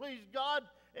trying to please God,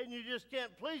 and you just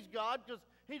can't please God because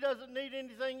he doesn't need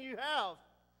anything you have.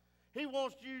 He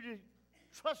wants you to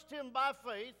trust him by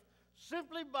faith,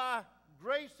 simply by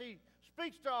grace. He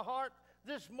speaks to our heart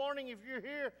this morning. If you're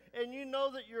here and you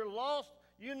know that you're lost,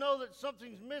 you know that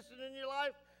something's missing in your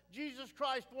life, Jesus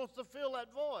Christ wants to fill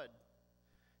that void.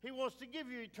 He wants to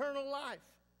give you eternal life.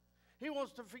 He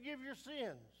wants to forgive your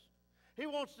sins. He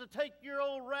wants to take your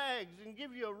old rags and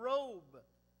give you a robe,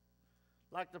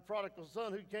 like the prodigal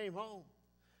son who came home.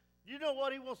 You know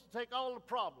what? He wants to take all the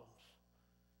problems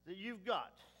that you've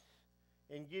got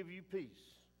and give you peace.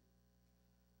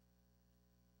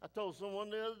 I told someone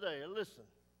the other day, listen,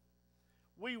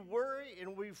 we worry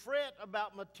and we fret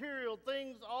about material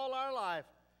things all our life.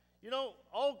 You know,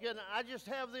 oh, can I just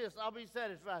have this? I'll be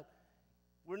satisfied.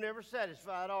 We're never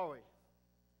satisfied, are we?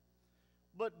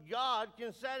 But God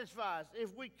can satisfy us.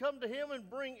 If we come to Him and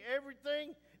bring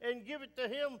everything and give it to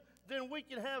Him, then we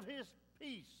can have His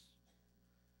peace.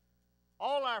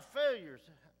 All our failures,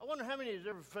 I wonder how many has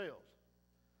ever failed.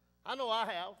 I know I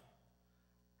have.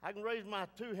 I can raise my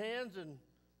two hands and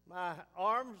my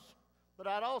arms, but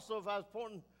I'd also, if I was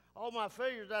pointing all my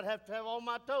failures, I'd have to have all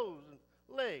my toes and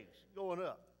legs going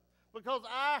up. Because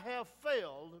I have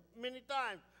failed many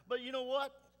times. But you know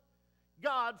what?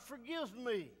 God forgives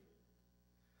me.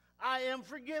 I am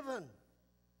forgiven.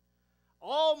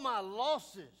 All my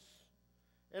losses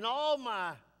and all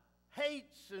my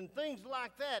hates and things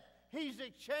like that, He's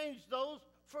exchanged those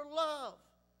for love.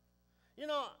 You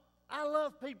know, I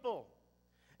love people.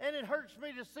 And it hurts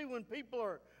me to see when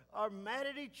people are mad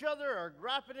at each other or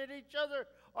griping at each other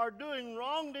or doing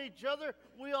wrong to each other.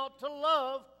 We ought to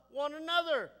love one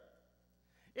another.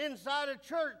 Inside a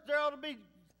church, there ought to be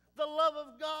the love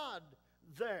of God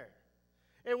there.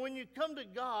 And when you come to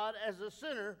God as a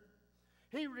sinner,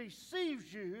 He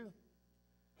receives you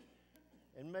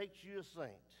and makes you a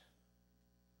saint.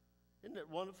 Isn't it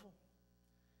wonderful?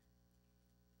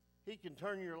 He can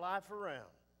turn your life around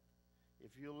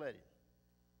if you'll let Him.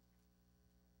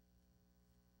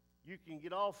 You can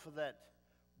get off of that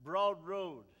broad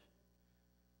road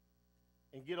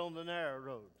and get on the narrow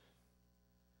road.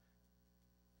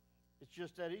 It's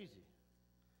just that easy.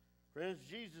 Friends,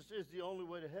 Jesus is the only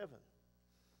way to heaven.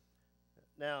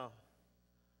 Now,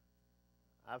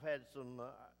 I've had some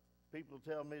people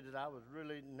tell me that I was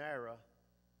really narrow.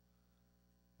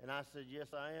 And I said, yes,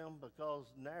 I am, because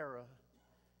narrow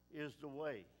is the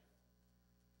way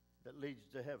that leads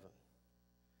to heaven.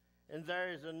 And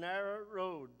there is a narrow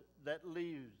road that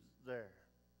leads there.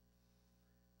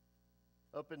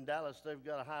 Up in Dallas, they've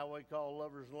got a highway called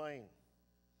Lover's Lane.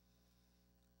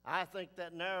 I think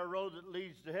that narrow road that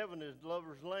leads to heaven is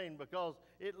Lover's Lane because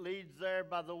it leads there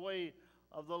by the way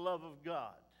of the love of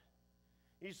God.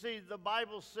 You see, the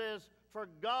Bible says, for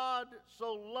God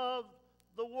so loved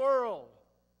the world.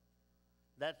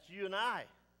 That's you and I.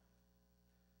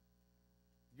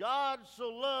 God so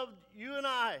loved you and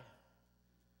I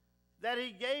that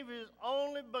He gave His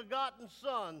only begotten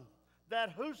Son,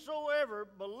 that whosoever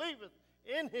believeth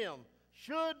in Him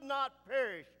should not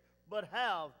perish, but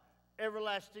have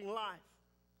everlasting life.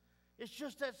 It's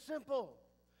just that simple.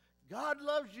 God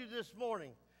loves you this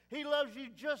morning. He loves you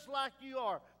just like you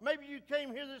are. Maybe you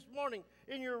came here this morning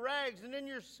in your rags and in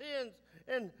your sins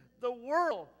and the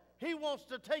world. He wants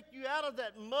to take you out of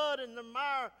that mud and the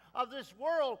mire of this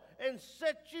world and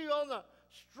set you on the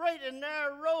straight and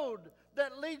narrow road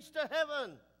that leads to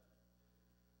heaven.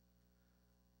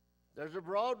 There's a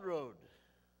broad road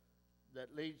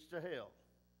that leads to hell.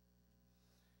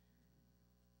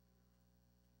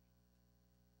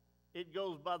 It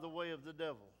goes by the way of the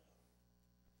devil.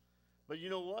 But you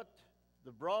know what?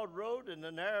 The broad road and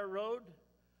the narrow road,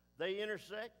 they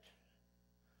intersect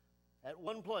at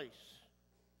one place.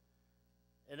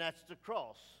 And that's the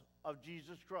cross of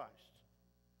Jesus Christ.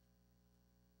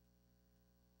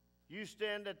 You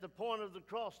stand at the point of the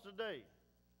cross today.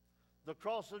 The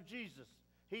cross of Jesus.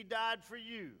 He died for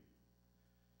you.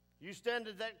 You stand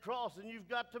at that cross and you've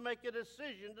got to make a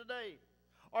decision today.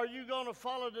 Are you going to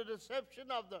follow the deception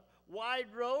of the wide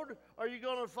road? Are you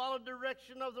going to follow the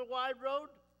direction of the wide road?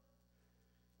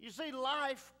 You see,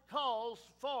 life calls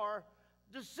for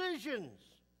decisions.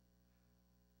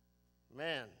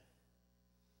 Man,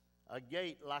 a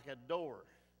gate like a door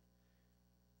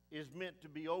is meant to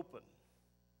be open.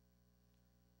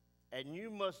 And you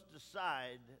must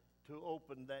decide to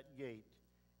open that gate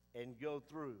and go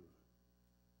through.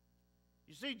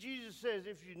 You see, Jesus says,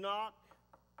 if you knock,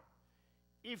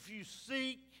 if you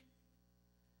seek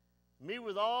me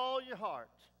with all your heart,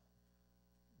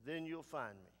 then you'll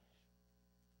find me.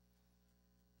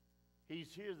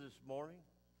 He's here this morning.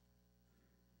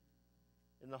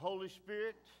 And the Holy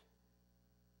Spirit,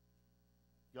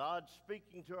 God's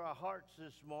speaking to our hearts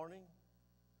this morning.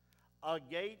 A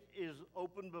gate is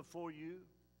open before you.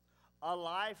 A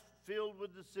life filled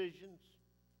with decisions.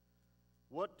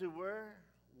 What to wear,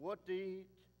 what to eat,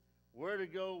 where to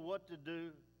go, what to do.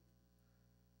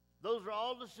 Those are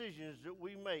all decisions that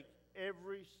we make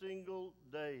every single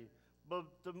day. But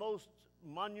the most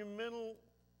monumental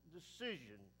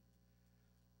decision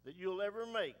that you'll ever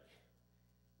make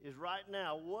is right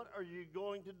now, what are you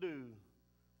going to do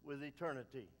with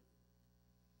eternity?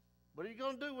 What are you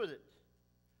going to do with it?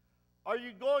 Are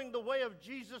you going the way of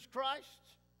Jesus Christ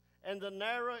and the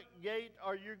narrow gate,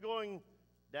 or are you going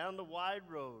down the wide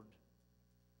road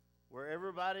where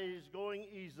everybody is going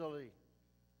easily?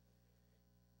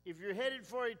 If you're headed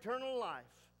for eternal life,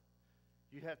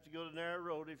 you have to go the narrow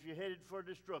road. If you're headed for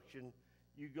destruction,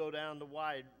 you go down the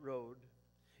wide road.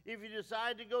 If you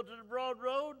decide to go to the broad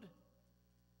road,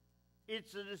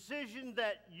 it's a decision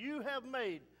that you have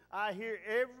made. I hear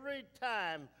every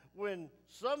time when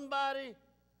somebody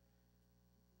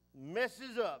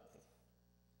messes up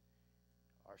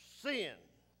or sin,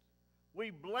 we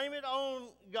blame it on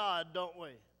God, don't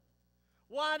we?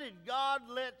 Why did God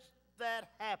let that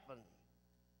happen?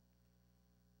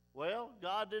 Well,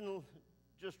 God didn't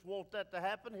just want that to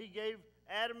happen. He gave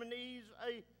Adam and Eve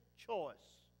a choice.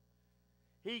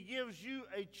 He gives you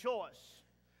a choice.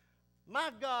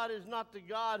 My God is not the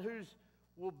God who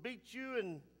will beat you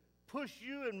and push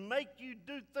you and make you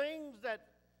do things that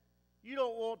you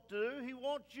don't want to do. He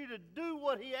wants you to do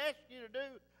what He asks you to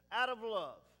do out of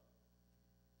love.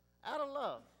 Out of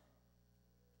love.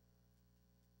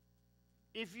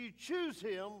 If you choose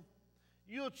Him,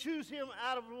 you'll choose Him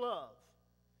out of love.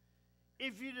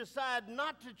 If you decide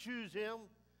not to choose Him,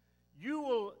 you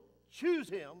will choose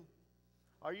Him,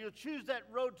 or you'll choose that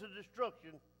road to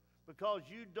destruction because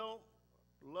you don't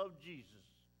love Jesus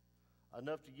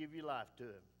enough to give your life to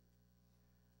Him.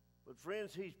 But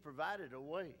friends, He's provided a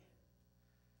way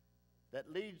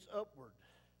that leads upward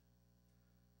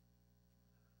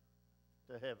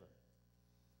to heaven.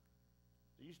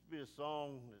 There used to be a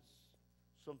song that's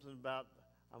something about,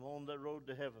 I'm on that road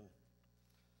to heaven.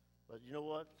 But you know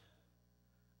what?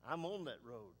 I'm on that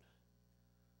road.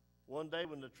 One day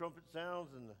when the trumpet sounds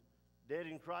and the dead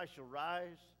in Christ shall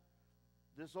rise,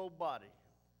 this old body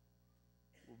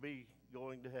will be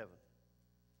going to heaven.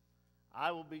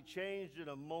 I will be changed in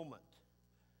a moment.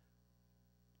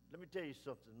 Let me tell you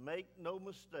something. Make no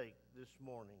mistake this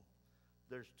morning.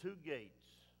 There's two gates,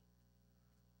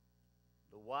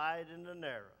 the wide and the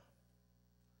narrow.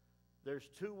 There's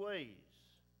two ways,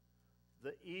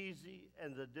 the easy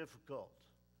and the difficult.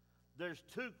 There's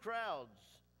two crowds,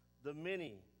 the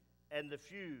many and the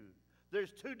few.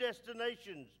 There's two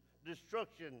destinations,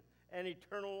 destruction and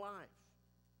eternal life.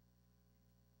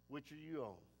 Which are you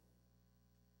on?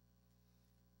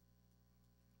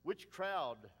 Which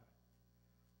crowd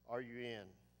are you in?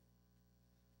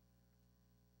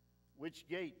 Which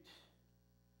gate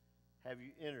have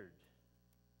you entered?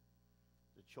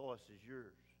 The choice is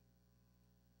yours.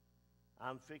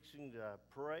 I'm fixing to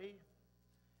pray,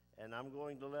 and I'm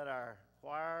going to let our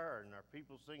choir and our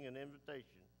people sing an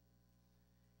invitation.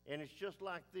 And it's just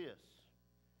like this.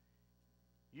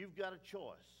 You've got a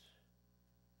choice.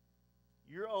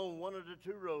 You're on one of the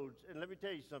two roads, and let me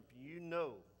tell you something. You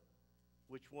know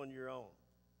which one you're on.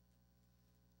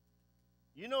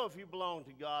 You know if you belong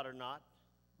to God or not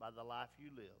by the life you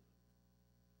live.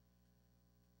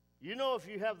 You know if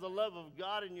you have the love of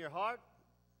God in your heart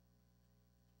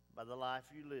by the life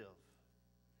you live.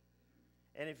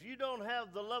 And if you don't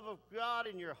have the love of God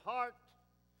in your heart,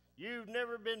 you've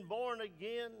never been born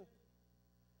again,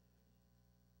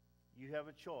 you have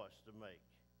a choice to make.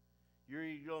 You're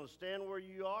either going to stand where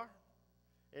you are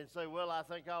and say, well, I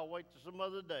think I'll wait till some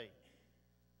other day.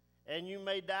 And you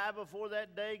may die before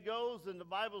that day goes, and the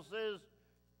Bible says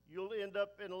you'll end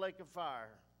up in a lake of fire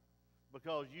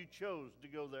because you chose to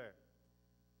go there.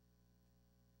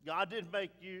 God didn't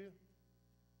make you.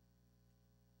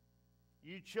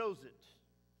 You chose it.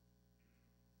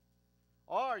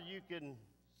 Or you can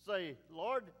say,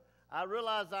 Lord, I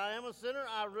realize I am a sinner.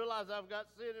 I realize I've got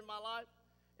sin in my life,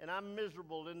 and I'm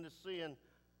miserable in this sin.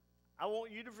 I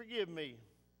want you to forgive me.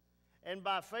 And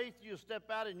by faith, you'll step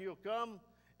out and you'll come.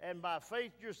 And by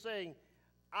faith, you're saying,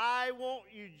 I want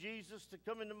you, Jesus, to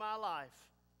come into my life.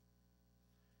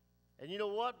 And you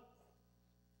know what?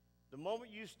 The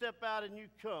moment you step out and you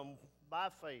come by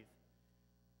faith,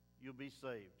 you'll be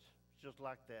saved. Just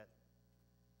like that.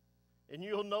 And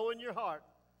you'll know in your heart,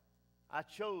 I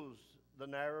chose the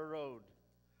narrow road.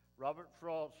 Robert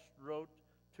Frost wrote,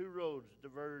 2 roads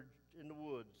diverged in the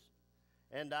woods.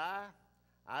 And I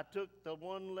took the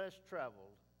one less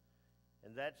traveled.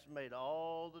 And that's made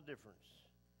all the difference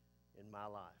in my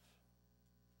life.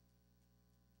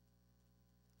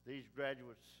 These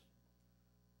graduates,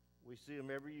 we see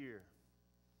them every year.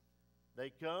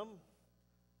 They come,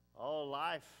 all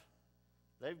life.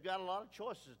 They've got a lot of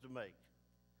choices to make.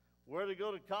 Where to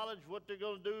go to college, what they're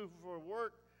going to do for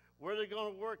work, where they're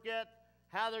going to work at,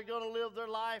 how they're going to live their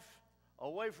life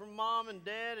away from mom and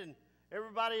dad and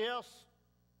everybody else.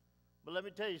 But let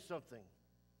me tell you something.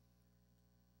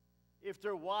 If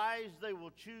they're wise, they will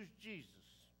choose Jesus.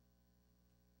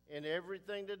 in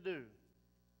everything they do.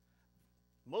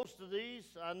 Most of these,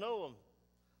 I know them.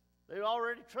 They've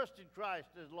already trusted Christ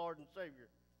as Lord and Savior.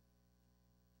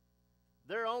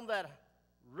 They're on that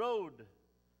road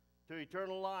to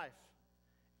eternal life,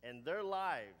 and their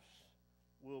lives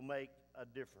will make a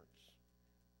difference.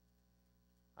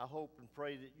 I hope and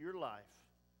pray that your life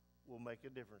will make a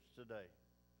difference today.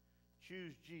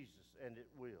 Choose Jesus, and it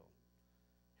will.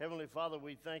 Heavenly Father,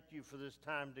 we thank you for this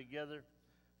time together,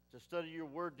 to study your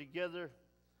word together.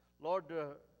 Lord, to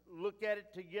look at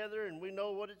it together, and we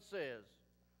know what it says.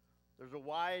 There's a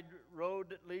wide road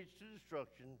that leads to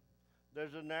destruction.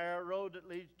 There's a narrow road that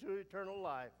leads to eternal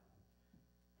life.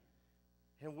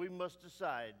 And we must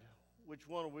decide which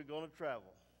one are we going to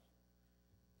travel.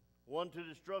 One to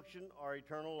destruction or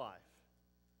eternal life.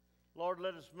 Lord,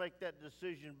 let us make that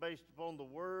decision based upon the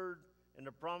word and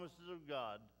the promises of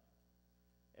God.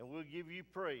 And we'll give you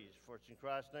praise, for it's in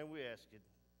Christ's name we ask it.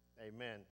 Amen.